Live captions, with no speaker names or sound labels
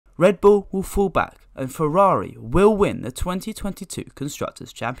Red Bull will fall back and Ferrari will win the 2022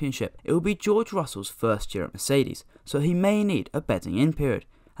 Constructors Championship. It will be George Russell's first year at Mercedes, so he may need a bedding-in period,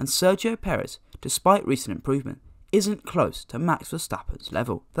 and Sergio Perez, despite recent improvement, isn't close to Max Verstappen's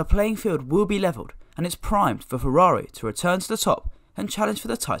level. The playing field will be levelled, and it's primed for Ferrari to return to the top and challenge for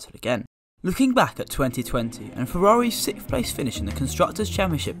the title again. Looking back at 2020 and Ferrari's 6th place finish in the Constructors'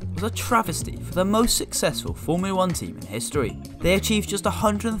 Championship was a travesty for the most successful Formula 1 team in history. They achieved just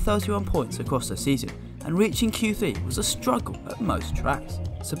 131 points across the season, and reaching Q3 was a struggle at most tracks.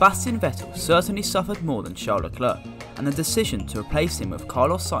 Sebastian Vettel certainly suffered more than Charles Leclerc, and the decision to replace him with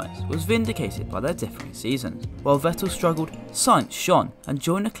Carlos Sainz was vindicated by their differing seasons. While Vettel struggled, Sainz shone and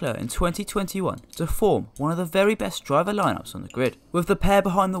joined Leclerc in 2021 to form one of the very best driver lineups on the grid. With the pair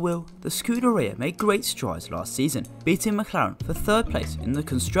behind the wheel, the Scuderia made great strides last season, beating McLaren for 3rd place in the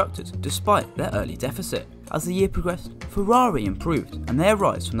Constructors despite their early deficit. As the year progressed, Ferrari improved, and their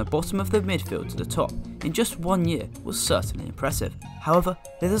rise from the bottom of the midfield to the top in just 1 year was certainly impressive. However,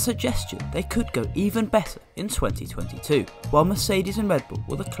 there's a suggestion they could go even better in 2022. While Mercedes and Red Bull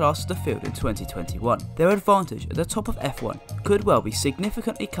were the class of the field in 2021, their advantage at the top of F1 could well be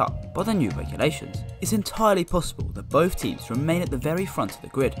significantly cut by the new regulations. It's entirely possible that both teams remain at the very front of the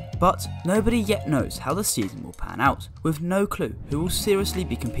grid, but nobody yet knows how the season will pan out. With no clue who will seriously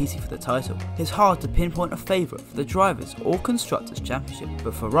be competing for the title, it's hard to pinpoint a favourite for the Drivers' or Constructors' Championship,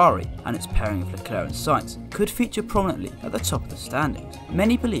 but Ferrari and its pairing of Leclerc and Sainz could feature prominently at the top of the standings.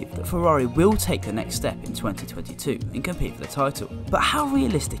 Many believe that Ferrari will take the next step in 2022 and compete for the title, but how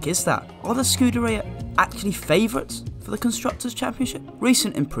realistic is that? Are the Scuderia actually favourites for the Constructors' Championship?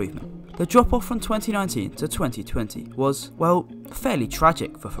 Recent improvement. The drop off from 2019 to 2020 was, well, fairly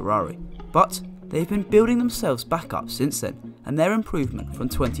tragic for Ferrari, but they've been building themselves back up since then, and their improvement from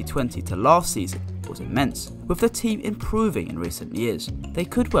 2020 to last season was immense. With the team improving in recent years, they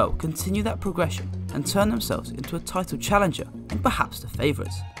could well continue that progression and turn themselves into a title challenger and perhaps the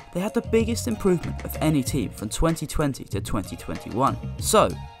favourites. They had the biggest improvement of any team from 2020 to 2021. So,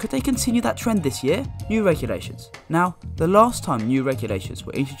 could they continue that trend this year? New regulations. Now, the last time new regulations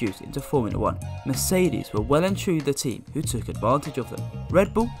were introduced into Formula 1, Mercedes were well and truly the team who took advantage of them.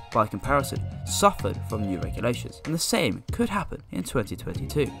 Red Bull, by comparison, suffered from new regulations, and the same could happen in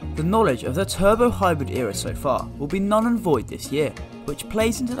 2022. The knowledge of the turbo hybrid era so far will be null and void this year, which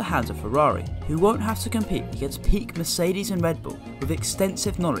plays into the hands of Ferrari, who won't have to compete against peak Mercedes and Red Bull with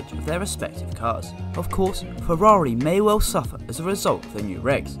extensive knowledge of their respective cars. Of course, Ferrari may well suffer as a result of the new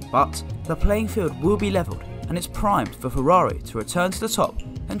regs, but the playing field will be levelled, and it's primed for Ferrari to return to the top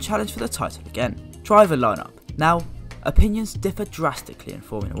and challenge for the title again. Driver lineup. Now, opinions differ drastically in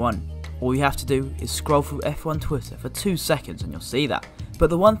Formula 1. All you have to do is scroll through F1 Twitter for 2 seconds and you'll see that. But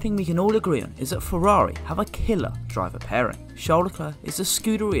the one thing we can all agree on is that Ferrari have a killer driver pairing. Charles Leclerc is the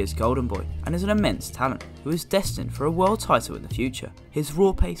Scuderia's golden boy and is an immense talent who is destined for a world title in the future. His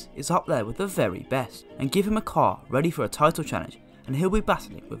raw pace is up there with the very best, and give him a car ready for a title challenge and he'll be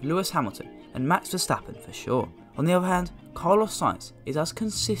battling with Lewis Hamilton and Max Verstappen for sure. On the other hand, Carlos Sainz is as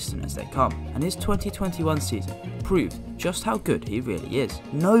consistent as they come, and his 2021 season proved just how good he really is.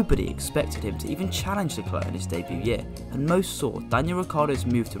 Nobody expected him to even challenge Leclerc in his debut year, and most saw Daniel Ricciardo's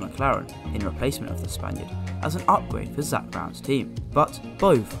move to McLaren in replacement of the Spaniard as an upgrade for Zak Brown's team. But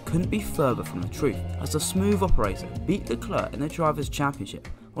both couldn't be further from the truth, as the smooth operator beat Leclerc in the Drivers' Championship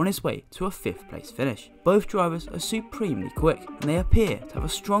on his way to a 5th place finish. Both drivers are supremely quick, and they appear to have a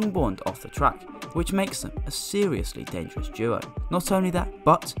strong bond off the track, which makes them a seriously dangerous duo. Not only that,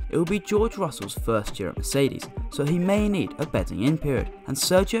 but it will be George Russell's first year at Mercedes, so he may need a bedding-in period, and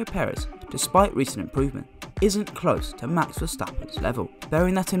Sergio Perez, despite recent improvement, isn't close to Max Verstappen's level.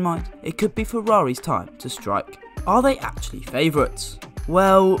 Bearing that in mind, it could be Ferrari's time to strike. Are they actually favourites?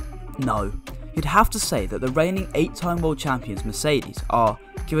 Well, no. You'd have to say that the reigning 8-time world champions Mercedes are,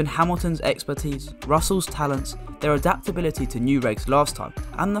 given Hamilton's expertise, Russell's talents, their adaptability to new regs last time,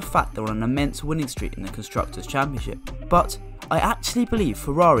 and the fact they're on an immense winning streak in the Constructors' Championship. But I actually believe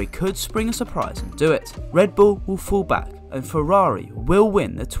Ferrari could spring a surprise and do it. Red Bull will fall back, and Ferrari will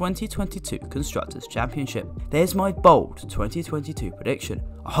win the 2022 Constructors' Championship. There's my bold 2022 prediction.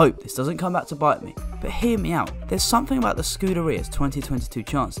 I hope this doesn't come back to bite me, but hear me out. There's something about the Scuderia's 2022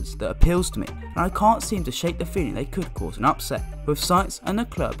 chances that appeals to me, and I can't seem to shake the feeling they could cause an upset. With Sainz and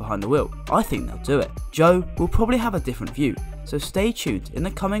Leclerc behind the wheel, I think they'll do it. Joe will probably have a different view, so stay tuned in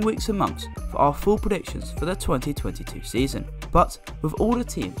the coming weeks and months for our full predictions for the 2022 season. But with all the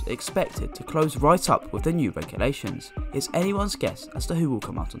teams expected to close right up with the new regulations, it's anyone's guess as to who will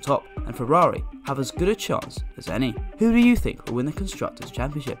come out on top, and Ferrari have as good a chance as any. Who do you think will win the Constructors'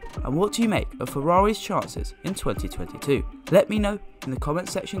 Championship, and what do you make of Ferrari's chances in 2022? Let me know in the comment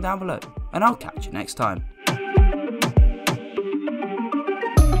section down below, and I'll catch you next time.